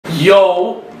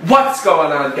Yo, what's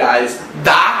going on, guys?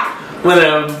 Back with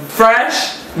a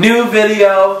fresh new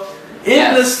video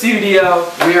in the studio.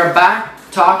 We are back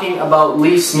talking about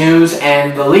Leafs news,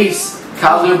 and the Leafs,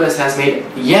 Kyle Dubas has made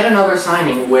yet another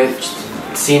signing, which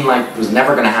seemed like was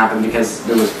never going to happen because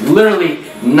there was literally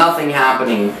nothing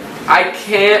happening. I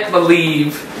can't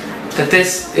believe that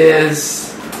this is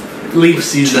Leaf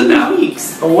season now. 2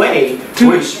 weeks away,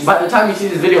 which by the time you see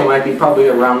this video might be probably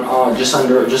around just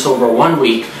over 1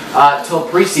 week till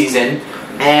preseason,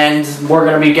 and we're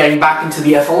going to be getting back into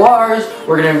the FLRs.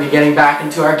 We're going to be getting back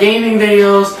into our gaming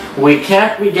videos. We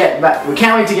can't wait to get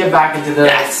back into the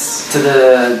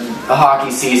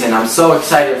hockey season. I'm so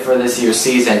excited for this year's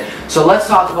season. So let's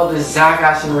talk about this Zach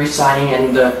Aston-Reese signing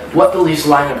and what the Leafs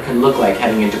lineup can look like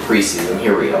heading into preseason.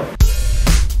 Here we go.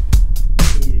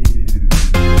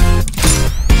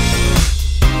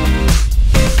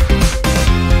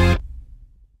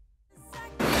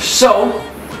 So,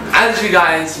 as you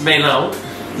guys may know,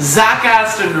 Zach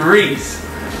Aston-Reese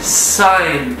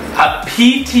signed a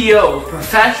PTO,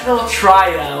 professional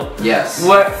tryout,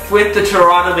 with the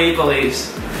Toronto Maple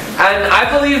Leafs. And I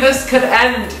believe this could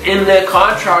end in the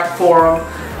contract for him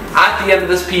at the end of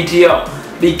this PTO,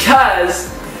 because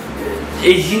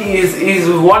he's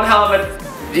one hell of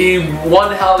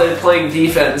a playing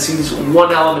defense. He's one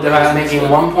hell of a defense. Making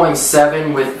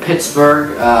 1.7 with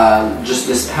Pittsburgh just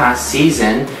this past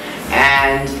season,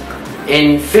 and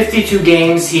in 52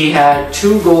 games he had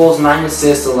 2 goals, 9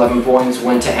 assists, 11 points.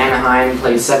 Went to Anaheim,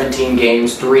 played 17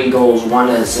 games, 3 goals, 1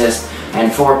 assist,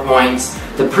 and 4 points.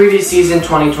 The previous season,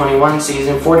 2021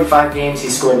 season, 45 games, he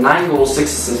scored 9 goals,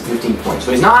 6 assists, 15 points.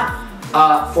 So he's not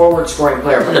a forward scoring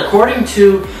player, but according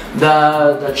to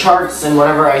the charts and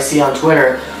whatever I see on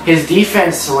Twitter, his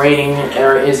defense rating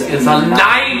is a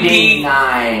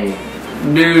 99.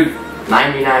 Dude.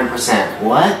 99%.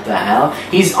 What the hell?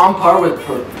 He's on par with,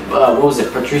 what was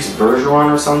it, Patrice Bergeron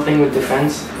or something with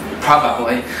defense?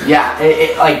 Probably. Yeah,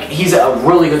 like, he's a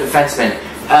really good defenseman.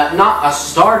 Not a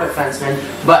star defenseman,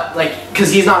 but, like,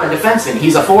 because he's not a defenseman,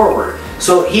 he's a forward.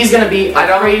 So he's going to be I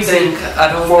don't think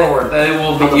they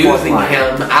will be using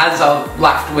him as a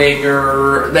left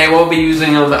winger. They won't be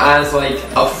using him as, like,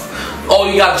 oh,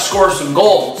 you got to score some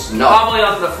goals. No. Probably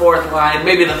on the 4th line,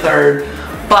 maybe the 3rd.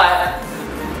 But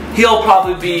he'll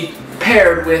probably be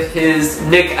paired with his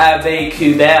Nick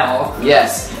Ave-Kubel.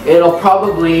 Yes, it'll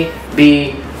probably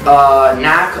be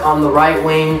Knack on the right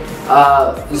wing,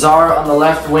 Zar on the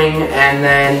left wing, and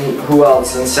then who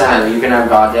else in center? You can have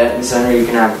Gaudette in center, you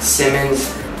can have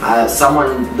Simmons,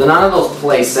 none of those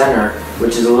play center,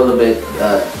 which is a little bit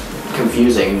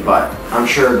confusing, but I'm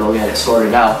sure they'll get it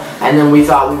sorted out. And then we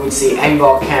thought we would see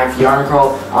Engvall, Kampf,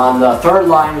 Jarnkrol on the 3rd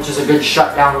line, which is a good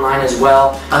shutdown line as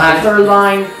well. The 3rd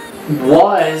line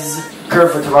was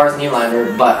Kerfoot, Tavares,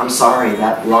 Nylander, but I'm sorry,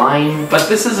 that line... But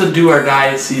this is a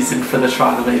do-or-die season for the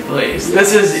Toronto Maple Leafs.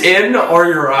 This is in or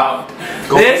you're out.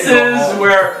 This is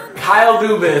where Kyle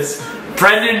Dubas,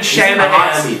 Brendan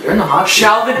Shanahan,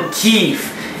 Sheldon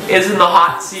Keefe is in the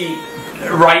hot seat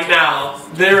right now.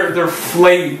 They're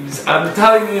flames. I'm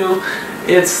telling you,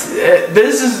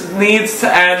 this needs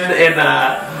to end in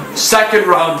a 2nd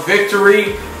round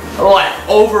victory. Like,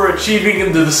 overachieving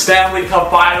into the Stanley Cup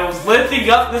Finals, lifting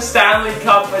up the Stanley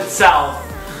Cup itself.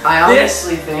 I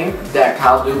honestly think that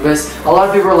Kyle Dubas, a lot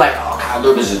of people are like, oh, Kyle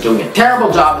Dubas is doing a terrible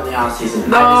job in the offseason.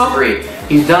 No. I disagree.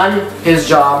 He's done his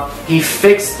job. He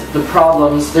fixed the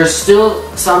problems. There's still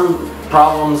some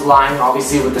problems lying,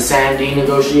 obviously, with the Sandy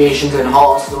negotiations and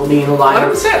Hall still being a line. Let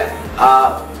him sit.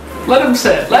 Let him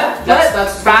sit. Let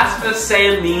Rasmus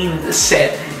Sandin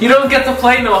sit. You don't get to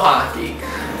play no hockey.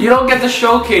 You don't get to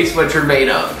showcase what you're made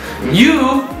of.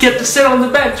 You get to sit on the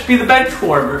bench, be the bench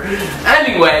warmer.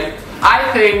 Anyway,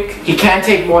 I think he can't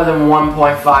take more than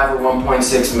 1.5 or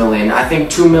 1.6 million. I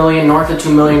think 2 million, north of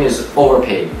 2 million is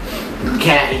overpaid. He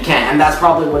can't, and that's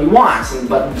probably what he wants.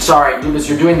 But sorry, Dubas,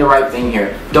 you're doing the right thing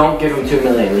here. Don't give him 2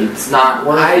 million. It's not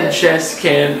worth it. I just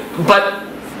can't. But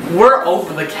we're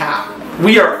over the cap.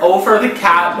 We are over the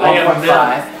cap by 1.5.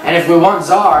 And if we want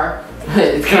Zar,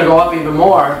 it's gonna go up even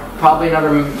more. Probably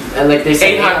another, like they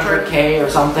say, 800K or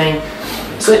something.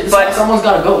 So, but someone's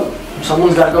gotta go.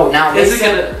 Someone's gotta go. Now they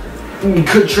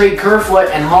could trade Kerfoot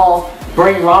and Hall,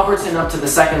 bring Robertson up to the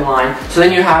 2nd line. So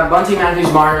then you have Bunting,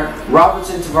 Matthews, Marner,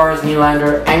 Robertson, Tavares,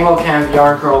 Nylander, Engvall, Kampf,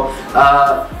 Jarnkrol,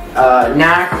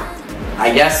 Knack,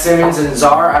 I guess Simmons and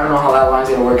Zar. I don't know how that line's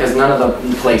gonna work because none of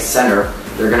them play center.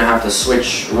 They're gonna have to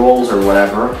switch roles or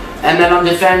whatever. And then on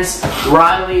defense,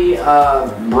 Riley,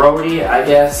 Brody, I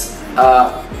guess.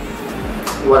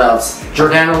 What else?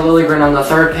 Giordano Liljegren on the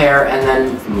 3rd pair, and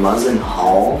then Muzzin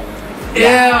Hall. Ew,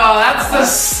 that's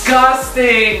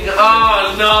disgusting.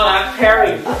 Oh no, that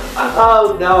pairing.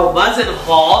 Oh no, Muzzin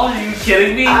Hall? Are you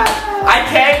kidding me? I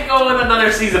can't go in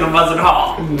another season of Muzzin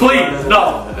Hall. Please,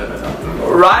 no.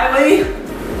 Riley?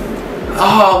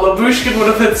 Oh, Labushkin would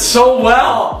have fit so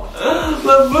well.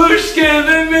 Labushkin,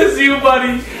 I miss you,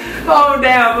 buddy. Oh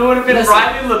damn, it would have been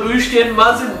Riley, Labushkin,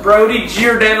 Muzzin, Brody,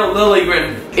 Giordano,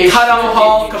 Lilligren. Cut out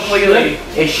Hall completely.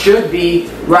 It should be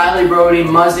Riley, Brody,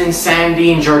 Muzzin,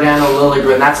 Sandine, Giordano,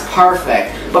 Lilligren. That's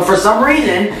perfect. But for some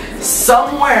reason,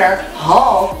 somewhere,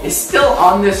 Hall is still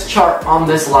on this chart, on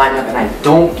this lineup, and I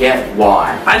don't get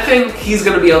why. I think he's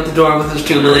going to be out the door with his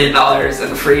 $2 million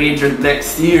and free agent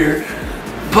next year.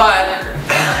 But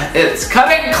it's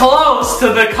cutting close to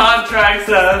the contracts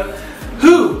of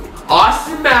who?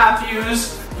 Austin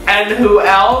Matthews, and who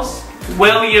else?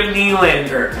 William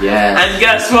Nylander. Yes. And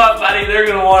guess what, buddy? They're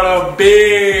going to want a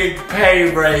big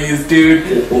pay raise,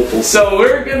 dude. So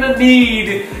we're going to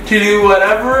need to do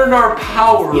whatever in our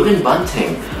power. Even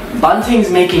Bunting. Bunting's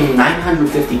making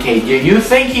 $950K. Do you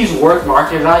think he's worth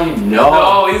market value? No.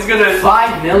 No, he's going to...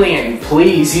 $5 million,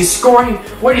 please. He's scoring...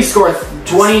 What did he score?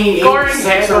 28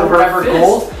 6 or whatever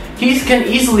goals? He can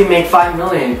easily make $5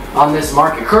 million on this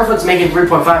market. Kerfoot's making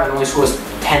 3.5 and only scores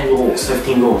 10 goals,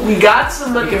 15 goals. We got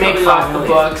some money coming off the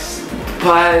books,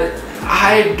 but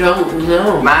I don't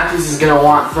know. Matthews is gonna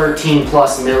want 13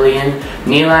 plus million.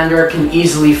 Nylander can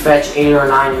easily fetch 8 or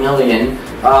 9 million.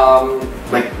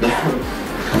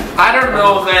 I don't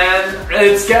know, man.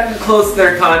 It's getting close to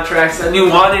their contracts, and you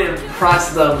want to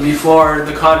press them before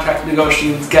the contract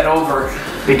negotiations get over.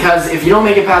 Because if you don't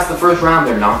make it past the first round,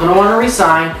 they're not going to want to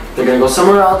resign. They're going to go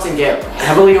somewhere else and get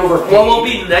heavily overpaid. What will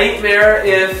be nightmare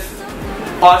if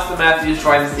Austin Matthews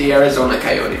joins the Arizona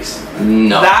Coyotes?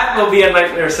 No. That will be a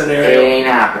nightmare scenario. It ain't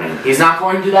happening. He's not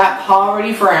going to that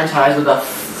poverty franchise with a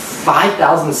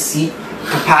 5,000 seat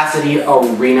capacity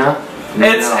arena.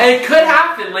 It could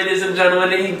happen, ladies and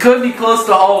gentlemen. He could be close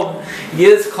to home. He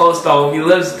is close to home.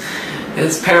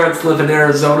 His parents live in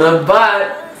Arizona,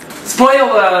 but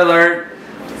spoiler alert,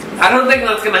 I don't think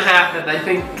that's gonna happen. I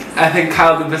think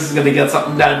Kyle Dubas is gonna get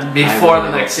something done before the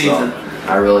next season.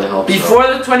 I really hope before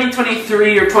the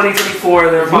 2023 or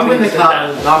 2024, they're probably gonna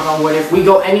come. Knock on wood. If we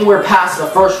go anywhere past the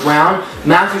first round,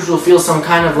 Matthews will feel some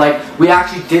kind of like we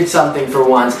actually did something for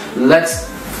once. Let's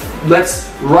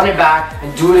run it back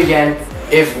and do it again.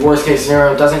 If worst case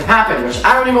scenario doesn't happen, which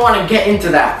I don't even want to get into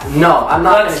that. No, I'm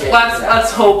not going to get into that.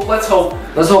 Let's hope. Let's hope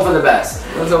for the best.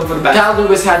 Let's hope for the best. Kyle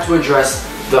Dubas had to address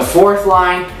the fourth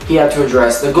line, he had to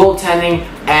address the goaltending,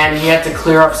 and he had to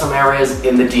clear up some areas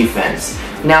in the defense.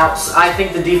 Now, I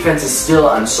think the defense is still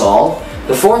unsolved.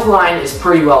 The fourth line is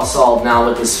pretty well solved now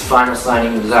with this final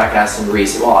signing of Zach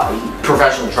Aston-Reese. Well,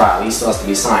 professional trial, he still has to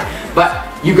be signed. But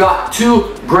you got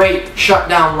two great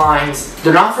shutdown lines.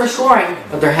 They're not for scoring,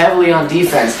 but they're heavily on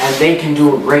defense, and they can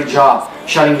do a great job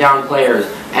shutting down players.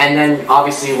 And then,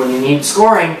 obviously, when you need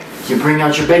scoring, you bring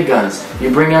out your big guns.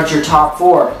 You bring out your top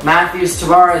four: Matthews,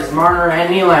 Tavares, Marner, and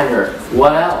Nylander.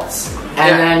 What else?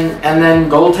 And then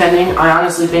goaltending. I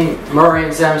honestly think Murray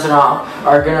and Samsonov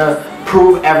are gonna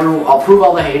prove I'll prove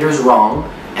all the haters wrong,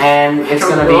 and it's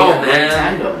gonna be a great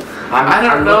tandem. I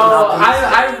don't know.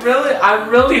 I'm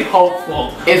really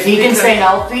hopeful. If he can stay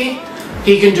healthy,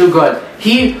 he can do good.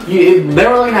 They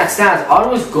were looking at stats.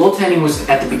 Ottawa's goaltending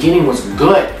at the beginning was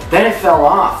good. Then it fell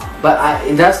off. But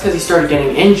that's because he started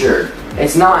getting injured.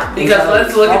 It's not because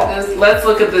let's look at this. Let's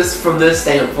look at this from this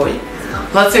standpoint.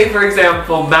 Let's say, for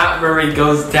example, Matt Murray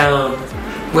goes down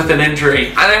with an injury,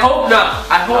 and I hope not.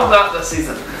 I hope not this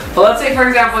season. But let's say, for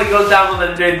example, he goes down with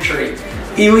an injury.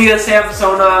 Ilya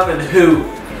Samsonov and who?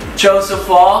 Joseph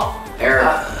Wall,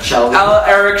 Eric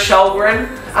Shelgren,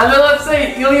 and then let's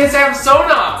say Ilya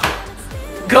Samsonov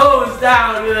goes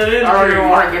down with an injury. I don't even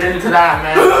want to get into that,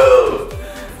 man.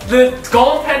 The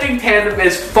goaltending tandem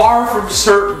is far from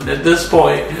certain at this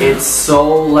point. It's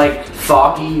so like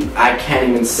foggy, I can't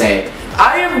even say.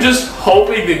 I am just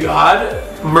hoping to God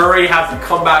Murray has a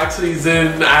comeback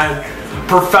season and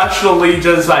professionally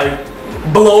just like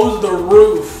blows the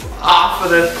roof off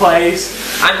of this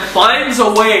place and finds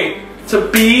a way to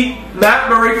beat Matt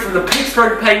Murray from the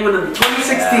Pittsburgh Penguins in the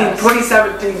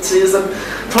 2016-2017 season,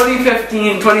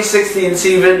 2015-2016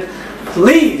 season.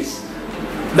 Please,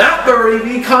 Matt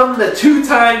Murray become the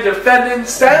two-time defending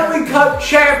Stanley Cup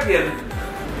champion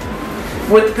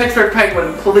with the Pittsburgh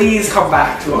Penguins. Please come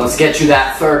back to him. Let's get you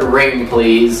that third ring,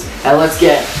 please. And let's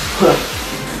get...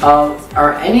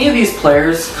 are any of these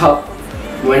players Cup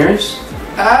winners?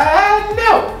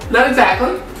 No. Not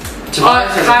exactly.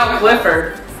 Kyle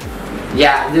Clifford.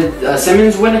 Yeah, did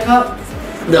Simmons win a cup?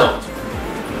 No.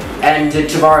 And did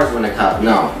Tavares win a cup?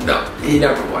 No. No, he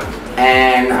never won.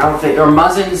 and I don't think, or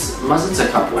Muzzin's a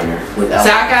cup winner with L.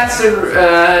 Zach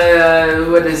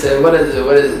Aston, what is it?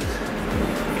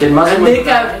 Did Muzzin win?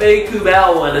 I think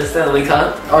Kubel win a Stanley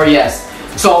Cup. Or yes.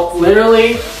 So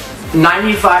literally,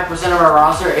 95% of our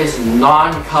roster is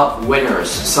non-cup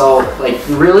winners. So like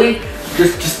really,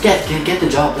 just get the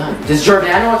job done. Is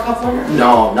Giordano a cup winner?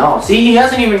 No. See, he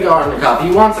hasn't even gotten a cup. He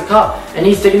wants a cup, and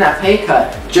he's taking that pay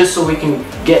cut just so we can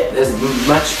get as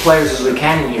much players as we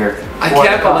can in here. I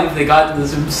can't believe they got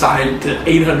this signed to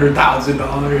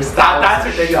 $800,000. That's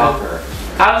ridiculous.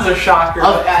 That was a shocker.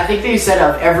 I think they said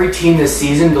of every team this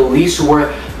season, the Leafs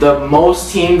were the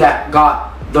most team that got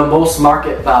the most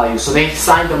market value. So they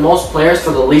signed the most players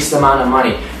for the least amount of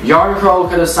money. Yarncrow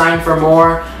could have signed for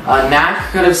more.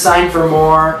 Knack could have signed for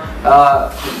more.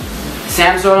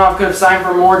 Samsonov could have signed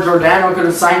for more. Giordano could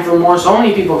have signed for more. So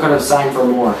many people could have signed for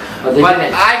more. But they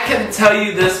didn't. I can tell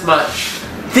you this much.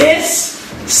 This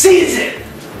season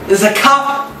is a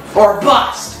cup or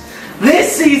bust.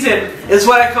 This season is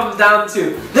what it comes down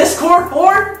to. This core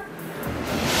four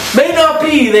may not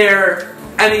be there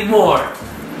anymore.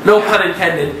 No pun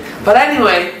intended. But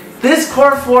anyway, this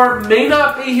core four may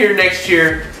not be here next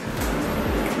year.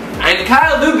 And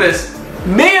Kyle Dubas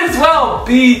may as well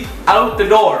be out the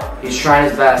door. He's trying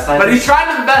his best. But he's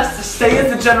trying his best to stay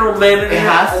as the general manager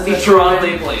of the Toronto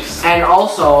Maple Leafs. And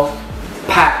also,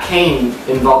 Pat Kane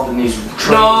involved in these trades.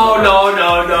 No.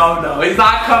 He's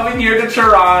not coming here to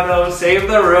Toronto. Save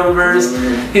the rumors.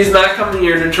 He's not coming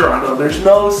here to Toronto. There's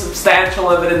no substantial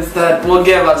evidence that will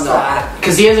give us that.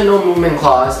 Because he has a no movement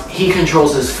clause. He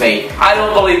controls his fate. I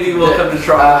don't believe he will come to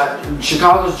Toronto.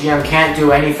 Chicago's GM can't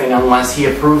do anything unless he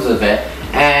approves of it.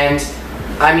 And,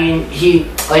 I mean, he's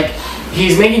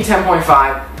making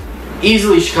 10.5.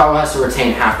 Easily, Chicago has to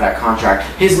retain half that contract.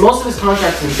 Most of his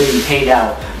contract has been paid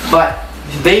out. But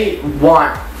they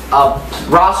want a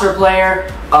roster player,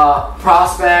 a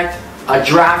prospect, a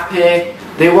draft pick.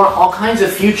 They want all kinds of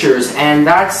futures, and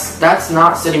that's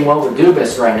not sitting well with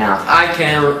Dubas right now. I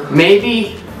can't.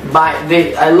 Maybe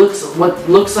what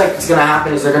looks like it's gonna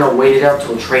happen is they're gonna wait it out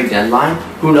till trade deadline.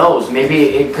 Who knows? Maybe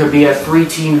it could be a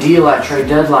 3-team deal at trade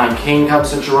deadline. Kane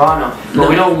comes to Toronto, but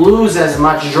we don't lose as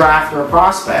much draft or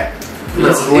prospect.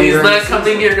 No, he's not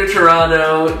coming here to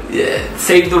Toronto.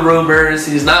 Save the rumors.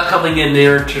 He's not coming in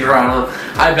here to Toronto.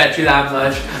 I bet you that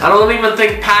much. I don't even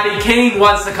think Patty Kane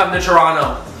wants to come to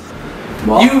Toronto.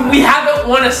 Well, we haven't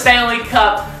won a Stanley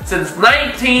Cup since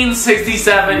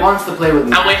 1967. He wants to play with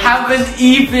me. And we haven't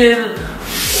even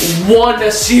won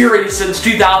a series since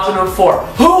 2004.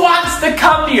 Who wants to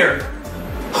come here?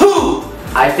 Who?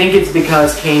 I think it's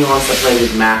because Kane wants to play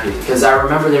with Matthews. Because I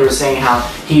remember they were saying how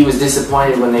he was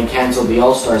disappointed when they canceled the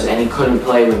All-Stars and he couldn't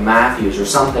play with Matthews or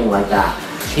something like that.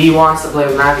 He wants to play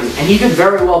with Matthews. And he could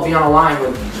very well be on a line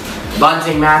with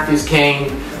Bunting, Matthews, Kane,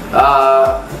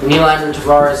 Nylander,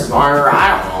 Tavares, Marner.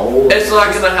 I don't know. It's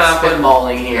not going to happen.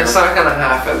 Spitballing here. It's not going to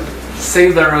happen.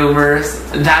 Save the rumors.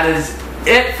 That is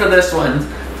it for this one.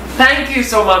 Thank you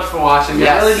so much for watching.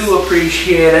 Yes. I really do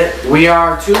appreciate it. We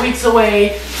are 2 weeks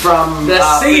away from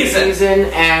the season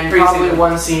and probably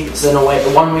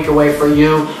 1 week away for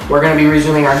you. We're going to be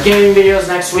resuming our gaming videos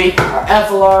next week, our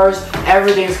FLRs,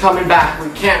 everything's coming back. We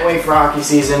can't wait for hockey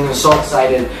season. We're so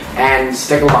excited, and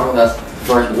stick along with us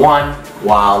for one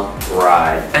wild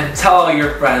ride. And tell all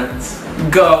your friends,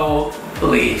 go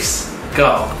Leafs,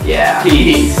 go. Yeah.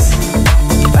 Peace.